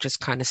everybody will just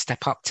kind of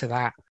step up to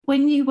that.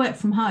 When you work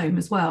from home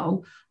as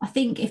well, I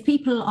think if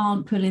people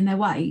aren't pulling their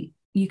weight,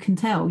 you can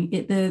tell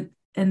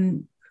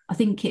and I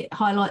think it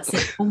highlights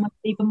it almost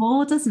even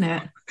more, doesn't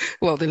it?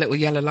 Well, the little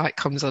yellow light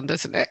comes on,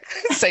 doesn't it?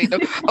 Say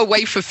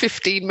away for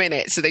 15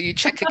 minutes, and then you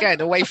check again,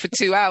 away for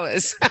 2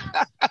 hours.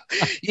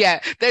 Yeah,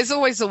 there's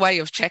always a way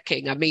of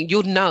checking. I mean,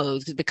 you'll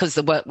know because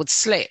the work would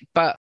slip,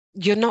 but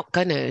you're not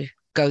going to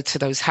go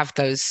to have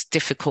those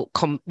difficult,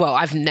 well,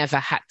 I've never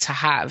had to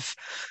have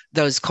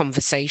those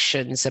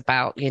conversations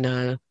about, you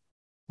know,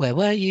 where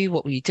were you?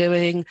 What were you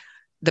doing?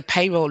 The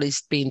payroll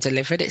is being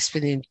delivered. It's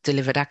been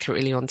delivered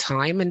accurately on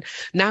time. And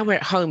now we're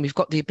at home, we've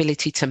got the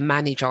ability to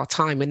manage our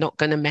time. We're not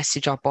going to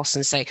message our boss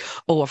and say,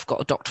 oh, I've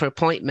got a doctor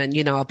appointment.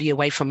 You know, I'll be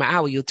away for an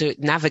hour. You'll do it,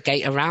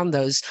 navigate around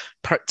those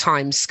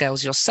time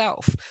scales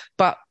yourself.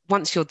 But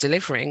once you're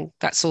delivering,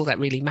 that's all that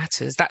really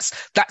matters.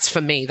 That's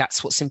for me.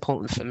 That's what's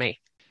important for me.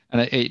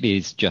 And it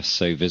is just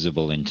so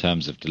visible in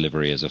terms of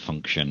delivery as a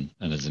function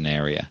and as an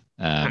area.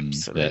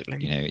 Absolutely.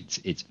 That, you know,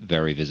 it's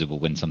very visible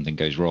when something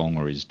goes wrong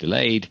or is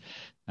delayed.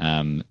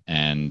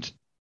 And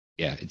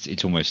yeah,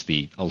 it's almost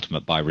the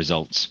ultimate by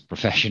results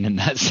profession in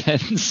that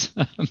sense.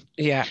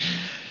 Yeah.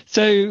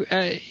 So,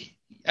 I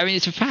mean,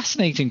 it's a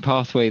fascinating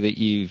pathway that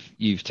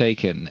you've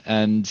taken.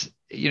 And,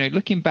 you know,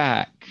 looking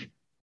back,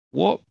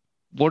 what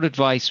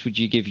advice would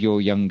you give your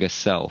younger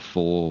self,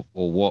 or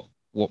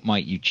what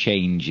might you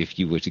change if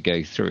you were to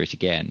go through it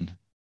again?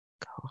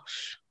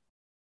 Gosh,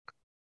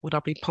 would I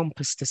be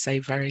pompous to say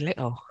very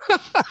little?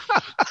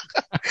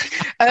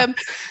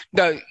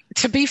 No,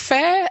 to be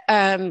fair,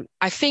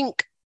 I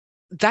think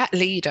that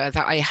leader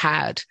that I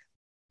had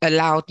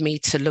allowed me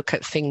to look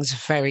at things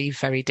very,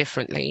 very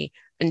differently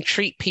and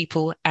treat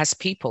people as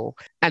people.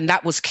 And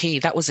that was key.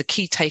 That was a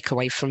key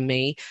takeaway from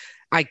me.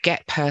 I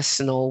get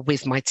personal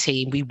with my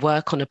team. We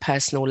work on a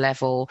personal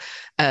level.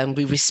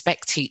 We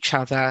respect each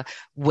other.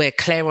 We're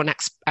clear on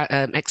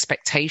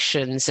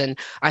expectations. And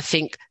I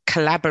think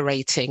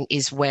collaborating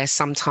is where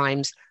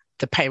sometimes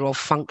the payroll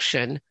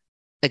function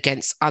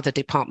against other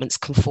departments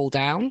can fall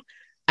down.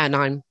 And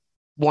I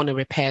want to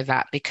repair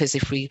that, because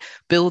if we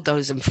build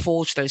those and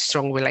forge those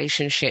strong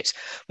relationships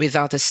with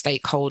other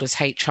stakeholders,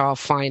 HR,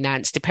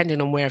 finance,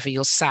 depending on wherever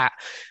you're sat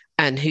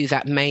and who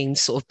that main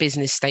sort of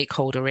business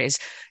stakeholder is,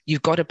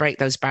 you've got to break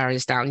those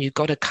barriers down. You've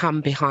got to come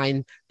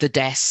behind the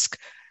desk.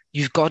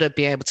 You've got to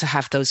be able to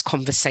have those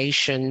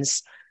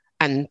conversations.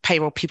 And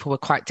payroll people were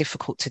quite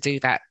difficult to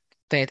do that.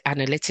 They're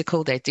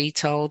analytical, they're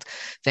detailed,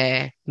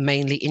 they're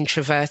mainly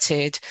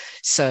introverted.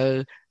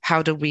 So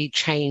how do we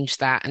change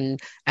that and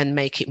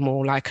make it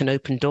more like an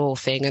open door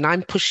thing? And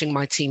I'm pushing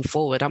my team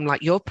forward. I'm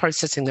like, you're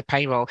processing the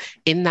payroll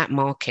in that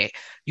market.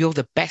 You're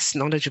the best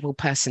knowledgeable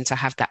person to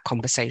have that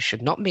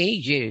conversation, not me,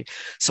 you.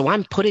 So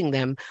I'm putting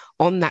them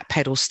on that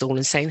pedestal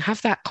and saying,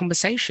 have that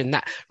conversation.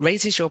 That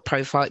raises your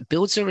profile, it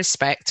builds your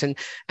respect, and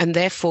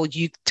therefore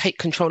you take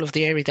control of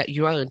the area that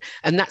you own.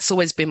 And that's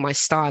always been my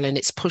style, and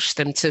it's pushed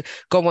them to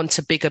go on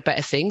to bigger,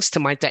 better things to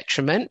my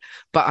detriment.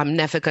 But I'm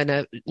never going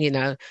to,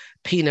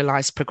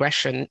 penalize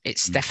progression.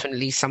 It's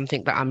definitely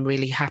something that I'm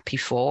really happy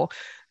for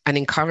and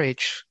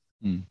encourage.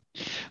 And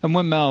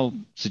when Mel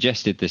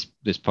suggested this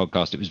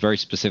podcast, it was very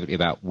specifically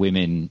about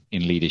women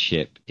in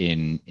leadership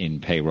in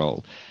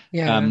payroll.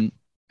 Yeah.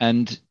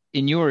 And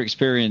in your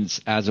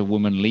experience as a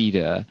woman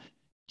leader,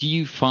 do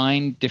you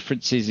find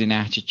differences in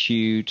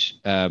attitude,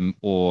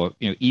 or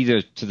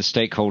either to the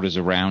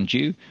stakeholders around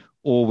you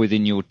or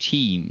within your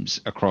teams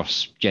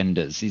across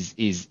genders?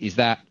 Is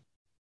that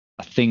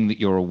a thing that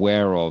you're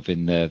aware of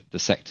in the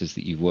sectors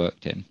that you've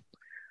worked in?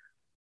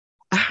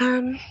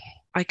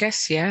 I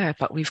guess, yeah,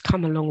 but we've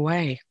come a long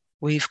way.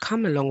 We've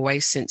come a long way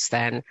since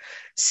then.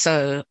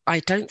 So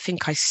I don't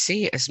think I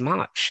see it as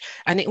much.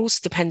 And it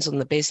also depends on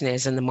the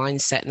business and the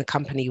mindset and the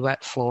company you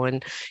work for.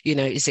 And,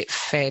 is it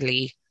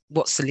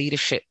what's the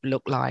leadership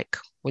look like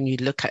when you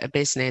look at a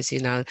business?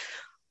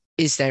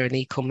 Is there an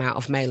equal amount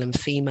of male and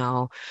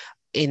female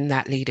in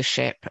that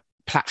leadership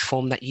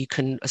platform that you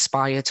can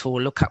aspire to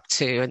or look up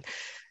to? And,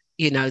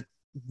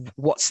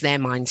 what's their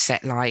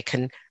mindset like?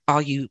 And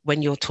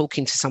when you're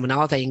talking to someone,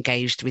 are they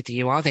engaged with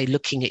you? Are they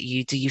looking at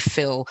you? Do you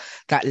feel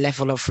that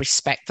level of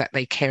respect that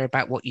they care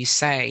about what you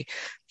say?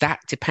 That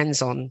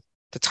depends on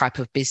the type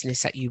of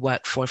business that you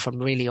work for, if I'm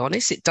really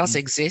honest. It does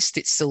exist,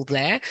 it's still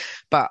there,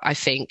 but I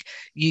think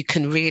you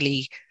can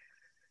really,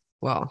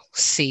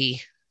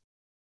 see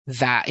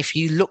that if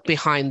you look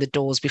behind the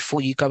doors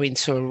before you go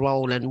into a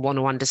role and want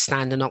to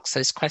understand and ask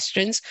those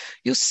questions,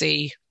 you'll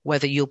see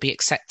whether you'll be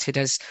accepted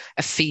as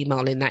a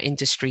female in that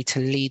industry to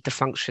lead the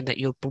function that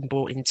you've been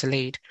brought in to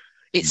lead.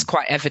 It's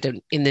quite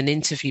evident in an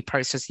interview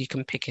process. You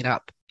can pick it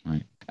up.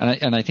 Right.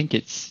 And I think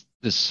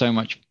there's so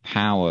much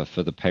power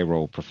for the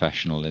payroll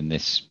professional in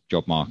this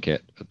job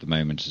market at the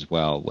moment as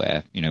well,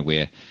 where,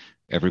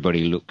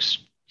 everybody looks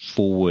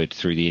forward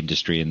through the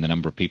industry and the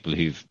number of people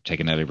who've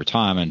taken early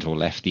retirement or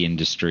left the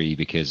industry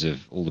because of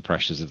all the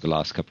pressures of the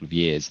last couple of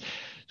years.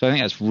 So I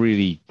think that's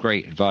really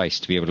great advice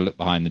to be able to look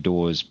behind the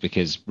doors,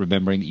 because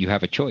remembering that you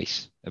have a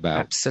choice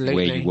about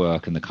where you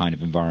work and the kind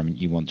of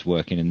environment you want to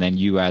work in. And then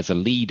you as a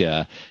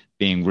leader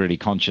being really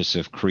conscious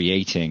of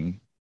creating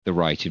the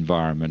right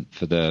environment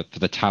for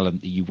the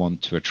talent that you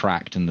want to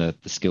attract and the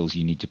skills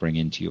you need to bring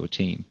into your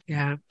team.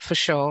 Yeah, for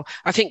sure.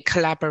 I think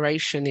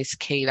collaboration is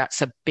key.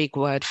 That's a big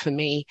word for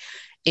me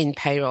in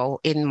payroll,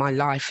 in my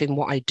life, in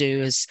what I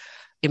do as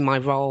in my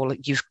role.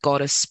 You've got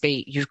to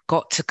speak, you've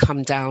got to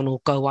come down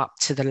or go up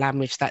to the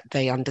language that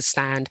they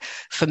understand.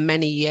 For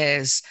many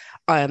years,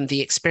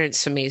 the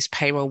experience for me is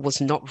payroll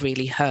was not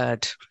really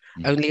heard.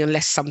 Only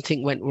unless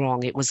something went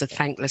wrong. It was a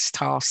thankless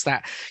task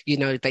that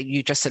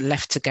you just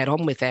left to get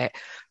on with it.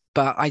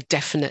 But I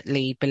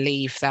definitely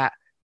believe that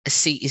a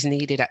seat is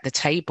needed at the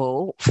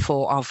table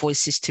for our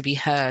voices to be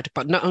heard,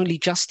 but not only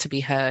just to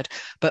be heard,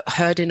 but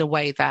heard in a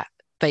way that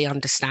they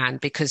understand.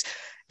 Because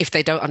if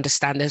they don't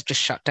understand, they're just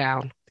shut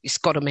down. It's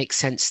got to make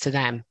sense to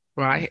them,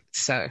 right?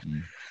 So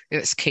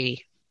it's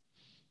key.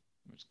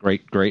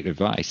 Great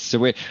advice. So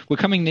we're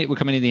coming near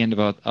the end of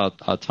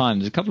our time.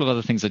 There's a couple of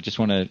other things I just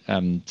want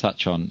to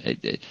touch on.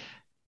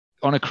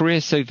 On a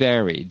career so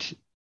varied,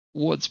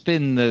 what's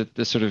been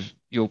the sort of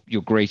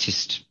your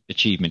greatest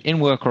achievement in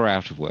work or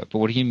out of work? But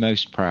what are you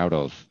most proud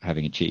of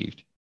having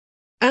achieved?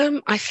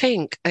 I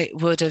think it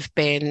would have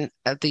been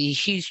the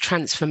huge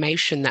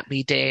transformation that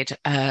we did,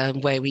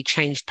 where we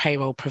changed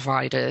payroll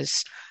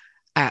providers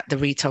at the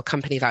retail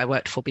company that I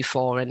worked for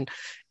before, and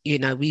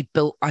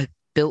I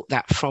built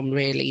that from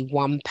really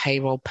one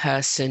payroll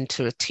person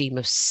to a team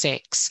of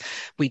 6.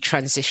 We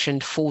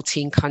transitioned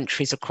 14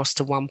 countries across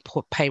to one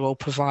payroll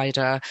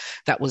provider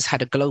that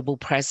had a global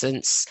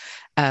presence.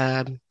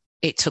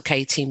 It took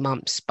 18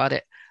 months,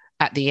 but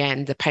at the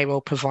end, the payroll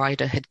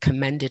provider had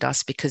commended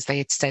us because they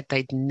had said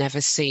they'd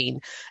never seen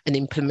an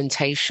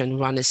implementation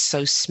run as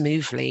so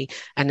smoothly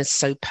and as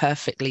so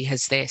perfectly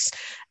as this.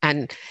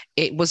 And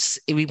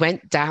we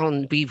went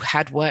down, we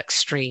had work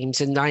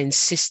streams, and I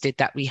insisted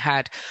that we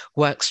had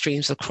work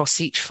streams across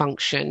each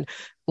function,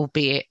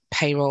 albeit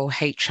payroll,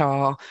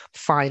 HR,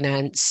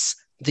 finance.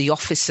 The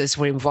officers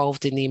were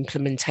involved in the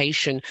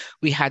implementation.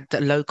 We had the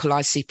local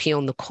ICP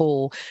on the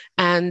call,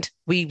 and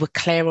we were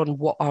clear on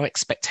what our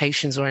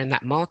expectations were in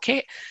that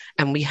market.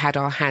 And we had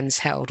our hands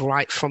held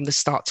right from the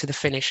start to the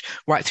finish,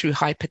 right through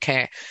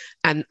hypercare.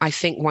 And I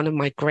think one of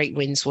my great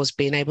wins was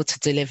being able to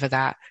deliver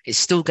that. It's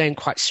still going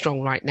quite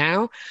strong right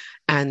now.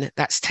 And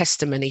that's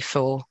testimony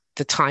for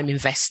the time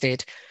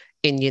invested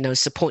in,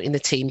 supporting the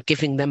team,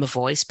 giving them a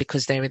voice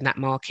because they're in that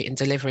market and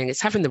delivering.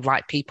 It's having the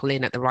right people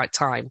in at the right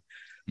time.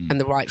 And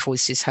the right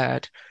voices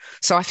heard.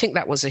 So I think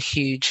that was a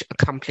huge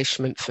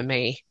accomplishment for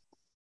me.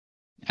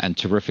 and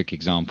terrific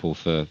example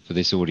for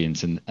this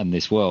audience and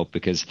this world,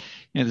 because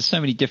there's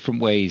so many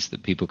different ways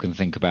that people can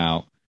think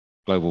about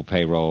global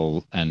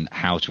payroll and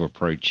how to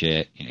approach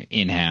it.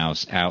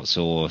 In-house,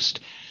 outsourced,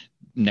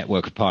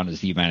 network of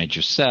partners that you manage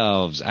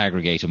yourselves,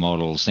 aggregator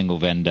model, single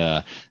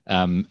vendor,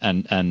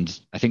 and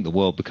I think the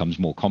world becomes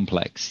more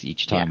complex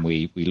each time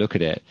we look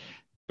at it.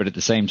 But at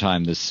the same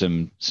time, there's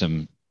some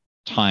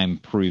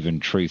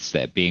time-proven truths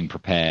there. Being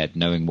prepared,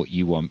 knowing what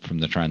you want from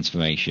the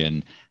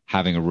transformation,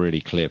 having a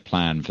really clear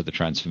plan for the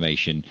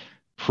transformation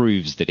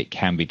proves that it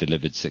can be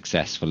delivered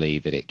successfully,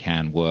 that it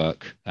can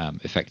work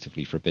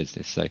effectively for a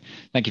business. So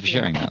thank you for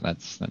sharing that.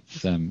 That's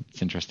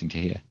it's interesting to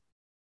hear.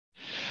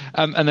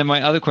 And then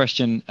my other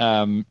question,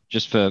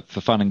 just for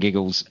fun and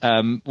giggles,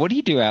 what do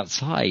you do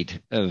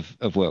outside of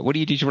work? What do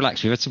you do to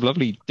relax? We've had some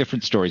lovely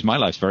different stories. My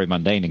life's very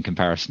mundane in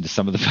comparison to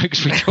some of the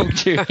folks we talk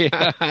to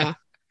here.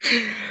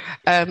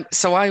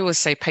 So I always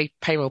say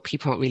payroll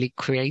people aren't really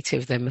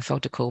creative, they're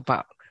methodical,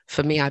 but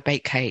for me, I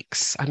bake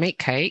cakes. I make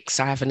cakes.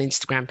 I have an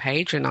Instagram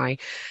page and I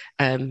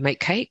make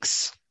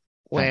cakes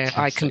where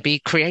Fantastic. I can be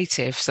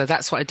creative. So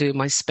that's what I do in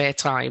my spare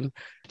time.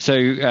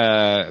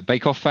 So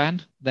Bake Off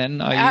fan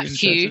then? Are you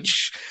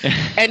huge.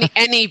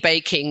 any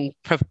baking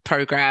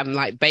program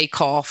like Bake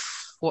Off.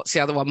 What's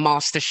the other one?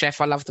 MasterChef.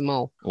 I love them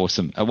all.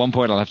 Awesome. At one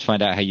point, I'll have to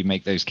find out how you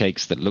make those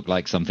cakes that look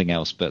like something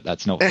else, but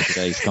that's not for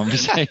today's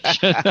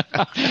conversation.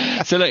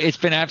 So look, it's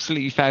been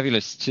absolutely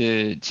fabulous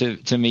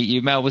to meet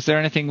you. Mel, was there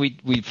anything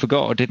we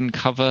forgot or didn't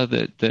cover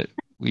that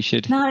we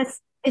should? No,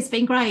 it's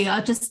been great.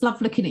 I just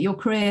love looking at your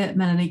career,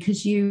 Melanie,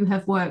 because you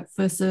have worked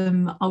for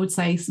some, I would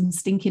say, some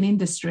stinking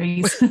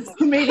industries,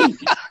 really,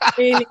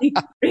 really,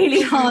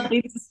 really hard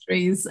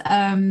industries.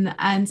 And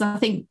I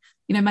think,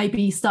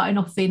 maybe starting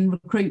off in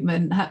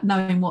recruitment,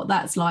 knowing what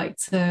that's like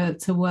to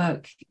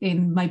work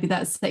in, maybe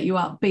that's set you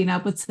up, being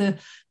able to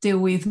deal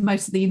with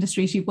most of the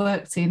industries you've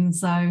worked in.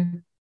 So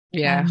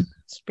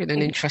it's been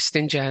an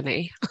interesting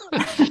journey.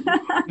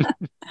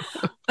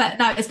 But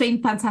no, it's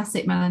been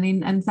fantastic,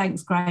 Melanie, and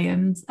thanks,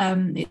 Graham.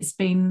 It's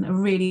been a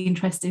really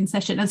interesting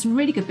session and some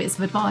really good bits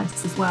of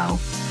advice as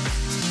well.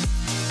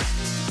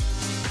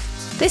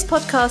 This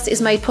podcast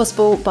is made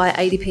possible by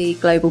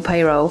ADP Global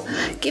Payroll,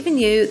 giving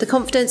you the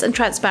confidence and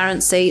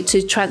transparency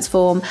to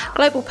transform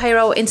global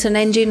payroll into an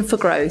engine for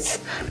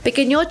growth.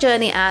 Begin your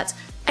journey at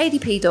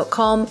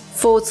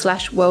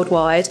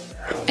adp.com/worldwide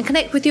and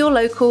connect with your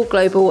local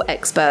global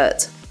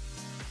expert.